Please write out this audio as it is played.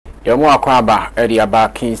Yamo akwaba Aba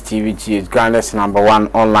Kings TV is Ghana's #1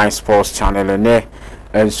 online sports channel ne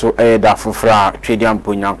and so da fufra Twediam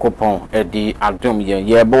Punyankopon Edi Adom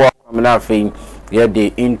ye bo na fe ye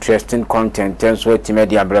the interesting content and so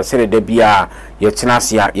media Brazil de bia ye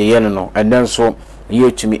tenasia ye no and then so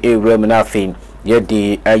ye tumi ewura na fe ye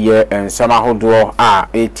the aye and sama hodo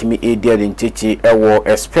etimi edia de nchechi ewo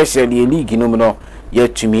especially league no no ye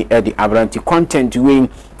tumi e the abranti content win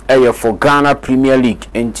for Ghana Premier League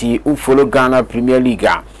enti u follow Ghana Premier League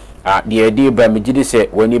the idea by me did say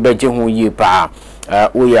when you beje hu yi pa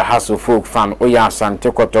we Hassle Folk fan we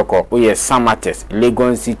Asante Kotoko we Samates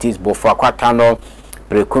Legon Cities Bofra Kwatano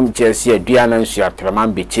Prekum Chelsea Aduana Nsu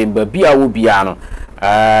Atraman Bechemba bia wo bia no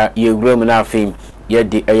ye wura na fame ye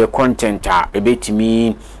the content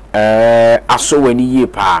ebetimi aso wani yi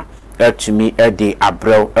pa to me e de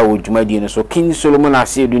abrel e wo dwumadi no so King Solomon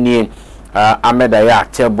Asiedu ni Ameda ya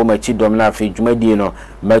tebo machi domina fi jumadi no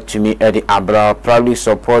matumi edi abra proudly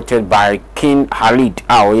supported by King Khalid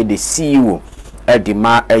we the CEO edi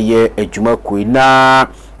ma eye ejuma koi na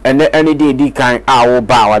ene any day di kan wo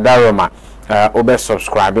ba wadaroma obe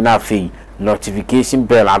subscribe na fi notification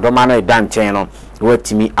bell adoma na dan chen no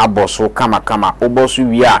watimi aboso kama oboso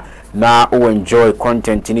wi na o enjoy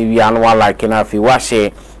content ni wi an wa like na fi wa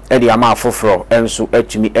share edi ama foforo enso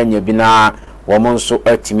atumi anya bi na womonso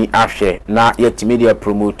atimi ahwe na yatimi dia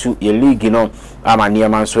promote ye league no ama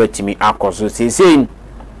niam so atimi akoso sesei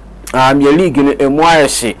ye league no emu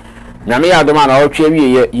ayehye na me yadoma na otwe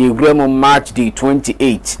wie ye wura March day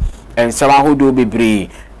 28 and sama hodo bebre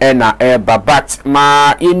na babat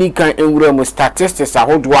ma yenikan enwura mu statistics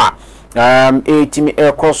ahodo etimi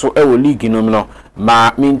ekoso ewo league no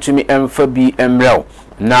ma mintumi emfa bi emrel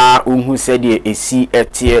na unhu sede esi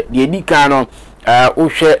etie de dikan no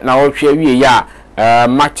uhwe na ohwe wie ya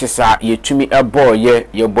matches yetumi ebo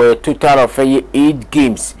ye boy total of 8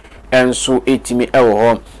 games and so etimi ewo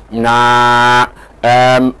ho na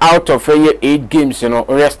out of 8 games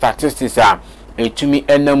statistics etumi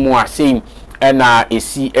enamu asem na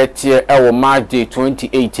esi etie ewo March day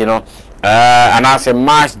 28 and I say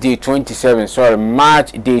March day 27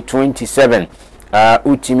 March day 27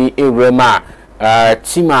 utimi ewrema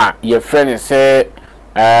tima ye friend say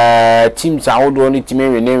teams ahodo no time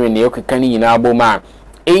we okeka ni nyina aboma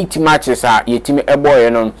 8 matches yetime eboye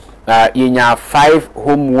no yenya 5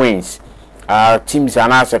 home wins teams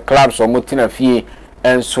anase clubs o motina fie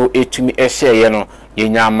enso etumi ehye no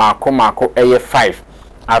yenya mako eye 5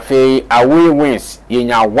 afi away wins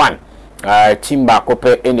yenya 1 team ba ko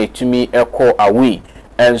pe enetumi eko away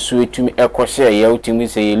enso etumi eko hye ye utimi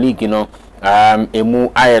say league no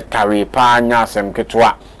emu ayetare pa anya asem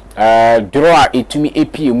ketwa draw etumi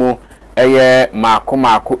epiemu eye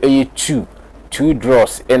mako eye 2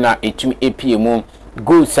 draws ena etumi epiemu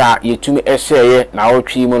goals yetumi ehye na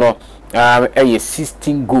otwi mu no eye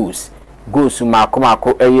 16 goals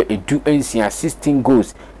mako eye edu ensia 16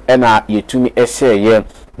 goals ena yetumi ehye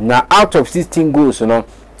na out of 16 goals no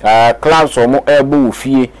clubs omo ebo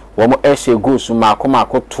ofie omo ehye goals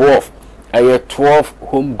mako 12 eye 12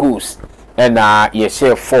 home goals ena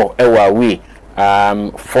yehye 4 ewa away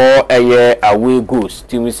 4 aye away goals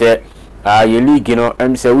team say ye league no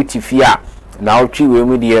say utifia na otwi we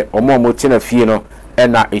mu de omo tina fie no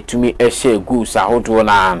na etumi ehye goals ahodo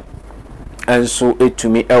na enso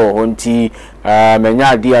etumi ewo honti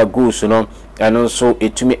menya dia goals no eno so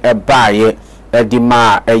etumi ebaaye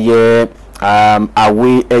edima eye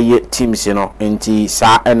away eye teams no enti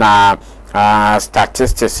sa na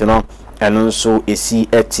statistics no eno so esi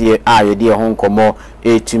etie ye ho nkomo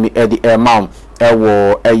etumi edi amount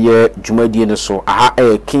ewo eye jumadi no so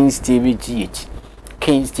Kings TV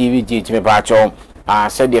GH me ba cho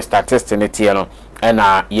said the statistics ne tie no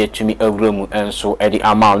na yetumi awremu enso edi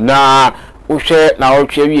amount na uhwe na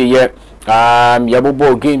otwe wie ye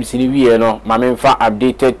yabobo games ni wie no ma memfa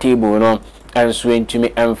updated table no enso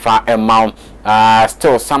entumi emfa amount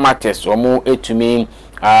still Samates omo etumi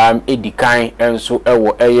edikan enso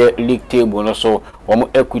ewo eye league table no so omo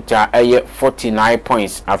ekuta eye 49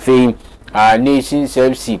 points afei Nations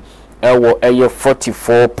FC ewo eye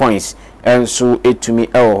 44 points enso etumi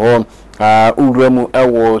ewo ho uremu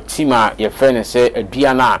ewo tima ye friend say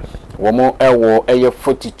aduana womo ewo eye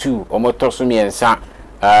 42 omo toso miensa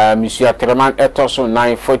Monsieur Atraman etoso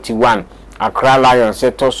 941 Accra Lions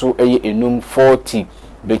etoso eye enum 40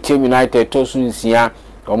 Bechem United etoso nsia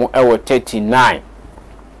omo ewo 39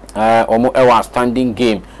 omo ewo standing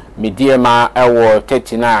game Mediema ewo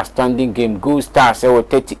 39 standing game Gold Stars ewo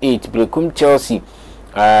 38 Prekum Chelsea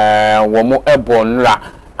womo ebo nra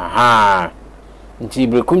nti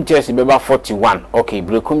Prekum Chelsea beba 41 okay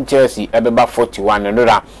Prekum Chelsea ebeba 41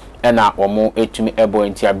 nra ena omo etumi ebo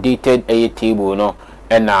nti updated table no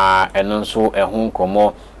ena eno nso ehun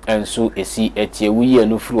komo enso esi etie wiye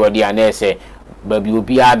no firi odi anese babi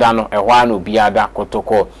obi ada no ehwa na obi ada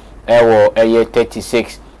kotoko ewo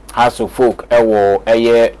 36 House of Folk ewo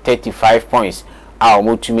 35 points a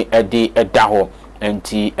omotumi edi edaho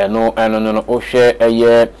nti eno no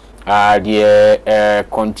ohwe the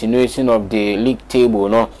continuation of the league table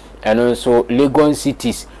no eno nso Legon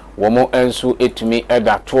Cities womo enso etumi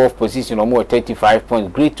eda 12 position omo 35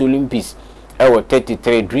 points. Great Olympics ewo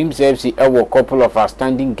 33. Dreams FC ewo couple of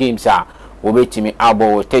outstanding games obetimi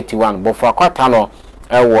abo 31. Bofra kwata no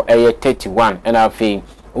ewo 31 and afi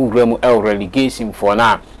ugremu relegation for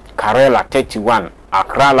now. Karela 31,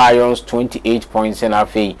 Accra Lions 28 points and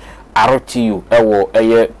afi RTU ewo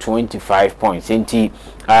 25 points. Enti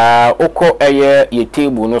oko ye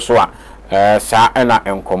table no so sa ena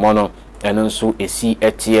enkomo no eno nso esi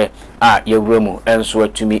etie yewremu enso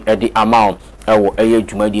atumi edi amount ewo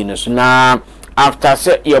dwumadi no so na after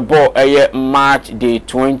say your ball March day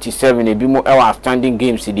 27 ebi mo outstanding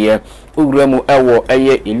games there ugremu ewo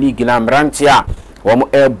league na mrantia womo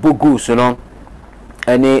bogu so no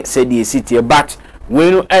ene said city but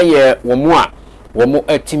when womo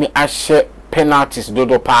atimi ahye penalties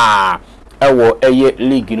dodo pa ewo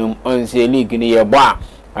league no onse league ni ye bo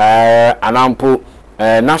anampo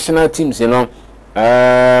national teams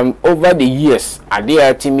over the years ade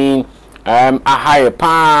atimi a high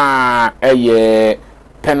pa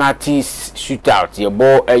penalties shootout ye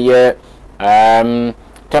bo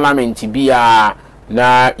tournament bia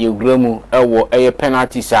na yegremu ewo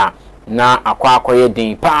penalties na akwa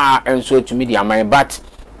den pa enso tumi di aman but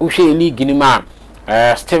uhwe league ni ma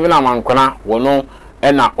Steven Amankona wono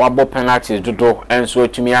na wabo penalties dodo enso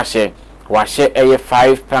tumi ahye wahye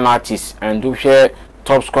 5 penalties and uhwe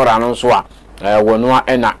top scorer no so wono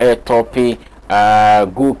na topi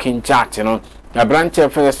goal king chart no na branch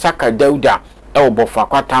for Saka Dauda bofa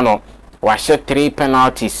kwata no wahye 3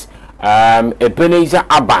 penalties. Ebenezer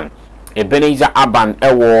Aban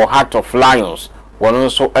ewo Heart of Lions wono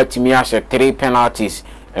so atimi ahye 3 penalties.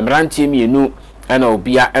 Branch mienu na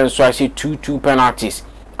obia enso ahye 2 penalties.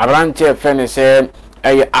 Branch for say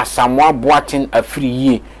Asamoah Boateng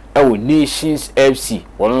afiriye ewo Nations FC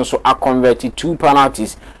wono so a convert 2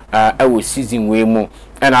 penalties ewo season we mu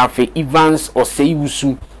and afi Evans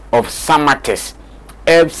Oseiwusu of Samates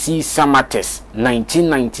FC Samates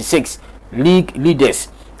 1996 league leaders.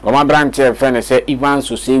 Oma branch friend say Evans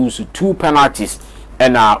Oseiwusu 2 penalties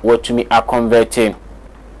and what to me are converting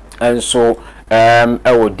and so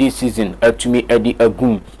ewo this season to me edi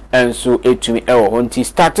agum and so to me ewo honti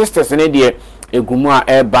statistics ne de egumu a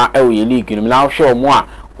eba ewo league no na hwe omo a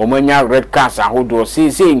omanya red cards ahodo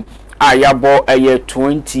say ayabo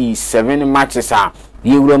 27 matches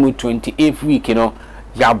yewuramu 28th week no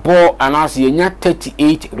yabo anas yenya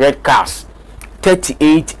 38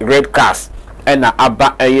 red cards ena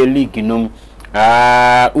aba league num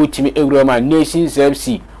utimi ewurama Nations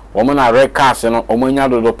FC omona red cards no omanya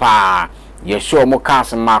dodo pa ye show mo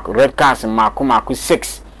cards mark red cards mark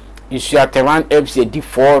 6 Isuateran FC di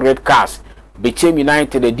 4 red cards Bechem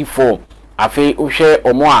United di 4 afi uhwe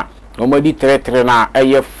omo a omodi 3 na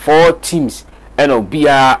 4 teams and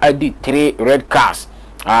obia adi 3 red cards.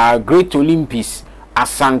 Great Olympics,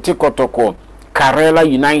 Asante Kotoko, Karela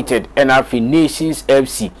United and afi Nations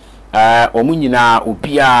FC omunyina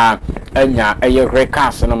obia anya red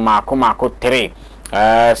cards no mako 3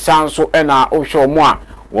 sanso ena ohwe omo a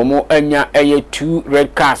womo anya 2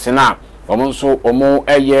 red cards na womo so omo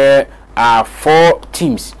 4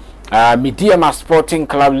 teams. Mediama Sporting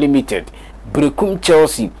Club Limited, Brekum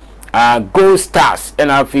Chelsea, Gold Stars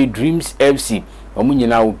and afi Dreams FC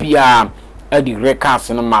omunyina obia adi records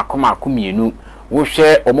no mako mienu wo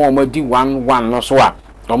hwe omo di 1-1 no so a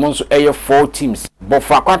omo so 4 teams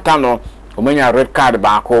Bofra kwata no omanya red card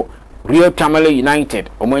baako. Real Tamale United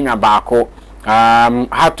omanya baako.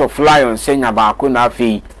 Heart of Lions senya baako na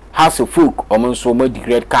afi House of Folk omo so di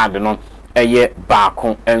red card no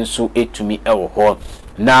baako enso etumi ewo ho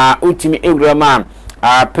na utimi ewrama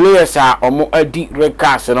players omo adi red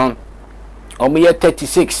cards no omo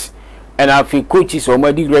 36 and afi coaches omo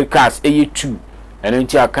adi red cards 2 and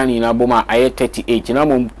nti akani na boma 38 na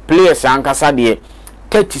mo players ankasa de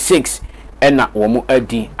 36 and na omo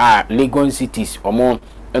adi Legon Cities omo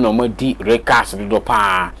and omo di red cards do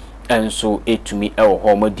pa enso etumi ewo ho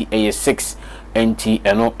omo di 6 nti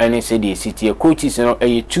eno ene se de city coaches no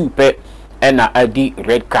 2 pe and na adi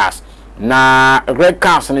red cards. Na red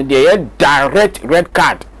cards no de direct red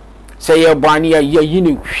card say your bani ya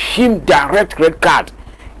yini him direct red card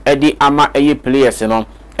edi ama players no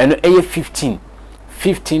and 15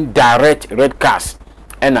 direct red cards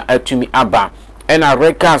ena atumi aba ena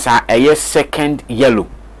red cards a eye second yellow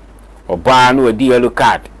oba no odi yellow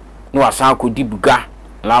card no asan ko di buga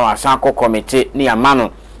na asan ko committee ni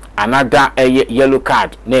amano another yellow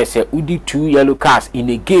card na ese udi 2 yellow cards in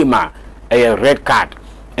a game a red card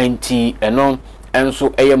enti eno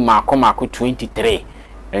enso mako 23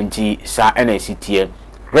 enti sa NCT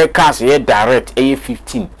red cards direct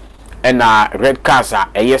 15 and red cards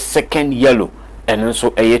second yellow and also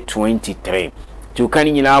 23 to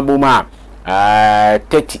kanina buma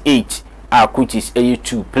 38 which is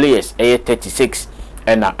 2 players 36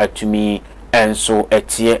 and to me and so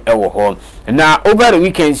etie ewo ho na over the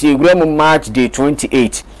weekend see March day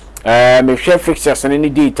 28 me share fixtures any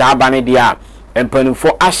day ta abane dia empani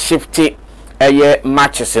for a shift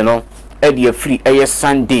matches no e free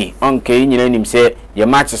Sunday onke nyina nim say ye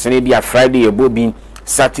matches ne dia Friday ye bobi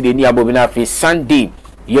Saturday ni abobi na fe Sunday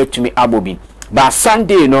ye tumi abobi but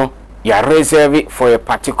Sunday no ya reserve for a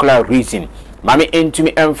particular reason mami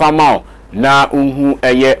entumi emfama na unhu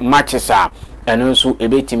matches and also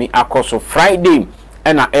ebetimi akoso Friday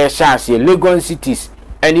ena chance Lagos Cities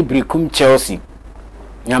any Brikum Chelsea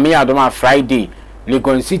nyame adoma Friday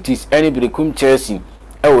Lagos Cities any Brikum Chelsea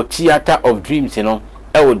Theatre of Dreams no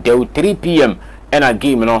dew 3 p.m. ena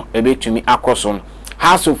game no ebetumi akoso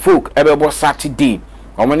House of Folk ebebo Saturday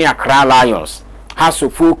omoni Accra Lions House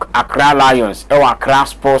of Folk Accra Lions Accra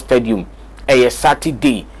Sports Stadium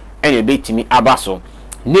Saturday ena ebetimi abaso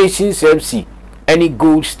Nations FC any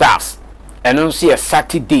Gold Stars and on see a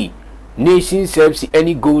Saturday Nations FC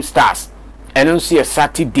any Gold Stars and on see a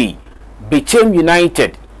Saturday Bechem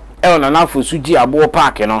United Nanafu Suji Abo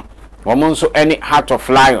Park womonso any Heart of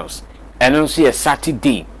Lions and on see a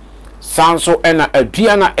Saturday Sanso and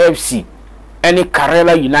Adriana FC any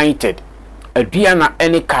Karela United Adriana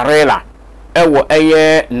any Karela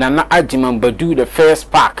Nana Ajiman Badu the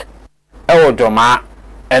first park Doma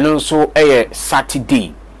and also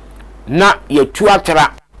Saturday na ye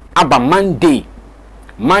tuatera aba Monday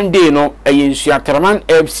no Nsuatraman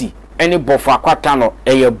FC any Bofa Kwata no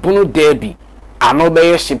bunu derby ano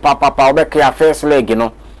be shipa papa obeka first leg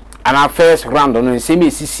no ana first round no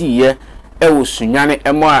nsemi sisi ye sunyane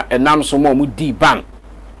enam so mo di ban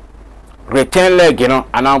return leg no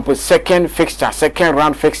ana second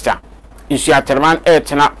round fixture Nsuatraman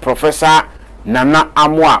etena Professor Nana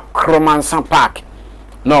Amwa Kromansan Park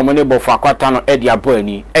no mo ne Bofa Kwata no edi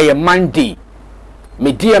abani Monday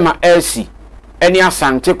Mediama LC any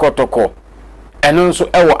Asante Kotoko enonso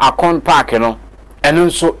Akon Park no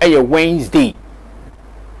enonso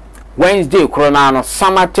Wednesday Coronano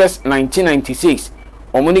Summer Test 1996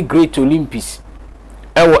 omoni Great Olympics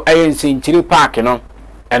Century Park no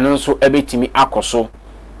enonso ebetimi akoso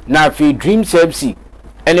na fi Dreams FC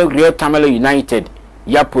any Real Tamale United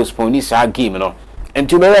ya postpone sa game no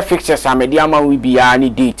enti be fixtures Mediama we be any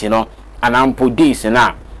date no anampo days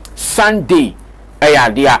na Sunday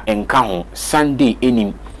dia enka ho Sunday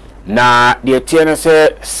enim na de tiene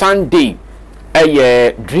se Sunday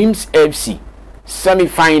Dreams FC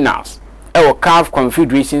semi-finals CAF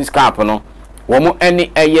Confederations Cup no womo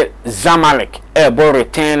any Zamalek ball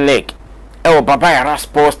return leg Baba Yara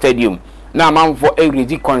Sports Stadium na manfo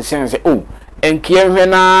ready concerns enkie hwe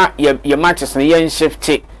na ye matches na yen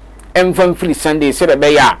shift emfam free Sunday se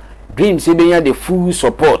be ya Dreams be the full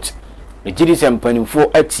support me gidi se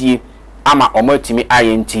mpanimfo atie ama omotimi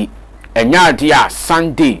INT enya dia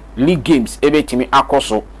Sunday league games ebetimi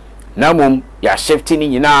akoso na mom ya shift ni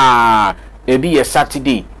nyina ebi ye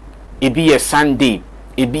Saturday ebi ye Sunday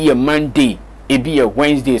ebi ye Monday ebi ye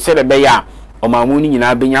Wednesday se be ya omamuni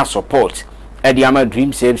nyina benya support edi ama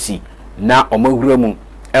Dreams FC na omahuramu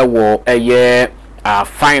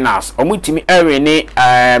finals omutimi ni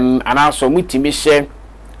anaso omutimi she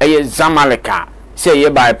Zamaleka say ye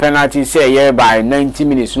by penalty say ye by 90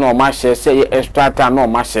 minutes no match say ye extra time no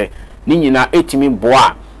match ni nyina etimi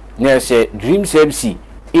boa na say Dreams FC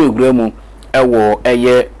ewuramu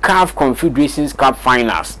CAF Confederations Cup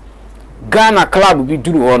finals Ghana club bi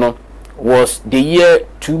duru hono was the year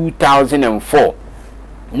 2004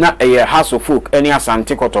 na House of Folk any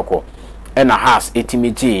Asante Kotoko na has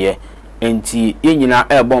etimi je enti ye nyina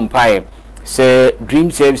bompae say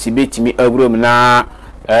Dreams FC betimi ewuramu na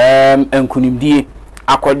enkunimdie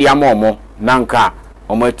akodi amomo nanka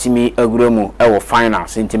omatimi aguremu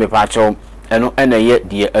finals ntime pacho eno ye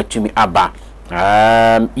die atumi aba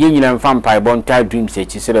ye nyina mfampa bonta Dreams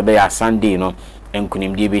echi sere be ya Sunday no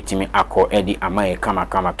enkunimdie betimi akọ edi amaye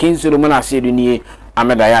kama kinsuru mona sedu nie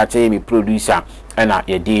ameda ya ate mi producer ena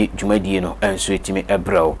ye di dwumadie no enso etimi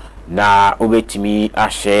ebrel na obetimi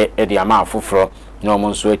ahye edi ama afoforo na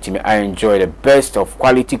omonso etimi I enjoy the best of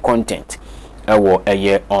quality content ewo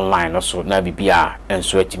eye online also na bibia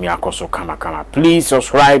enso atimi akoso kama. Please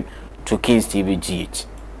subscribe to Kings TV GH.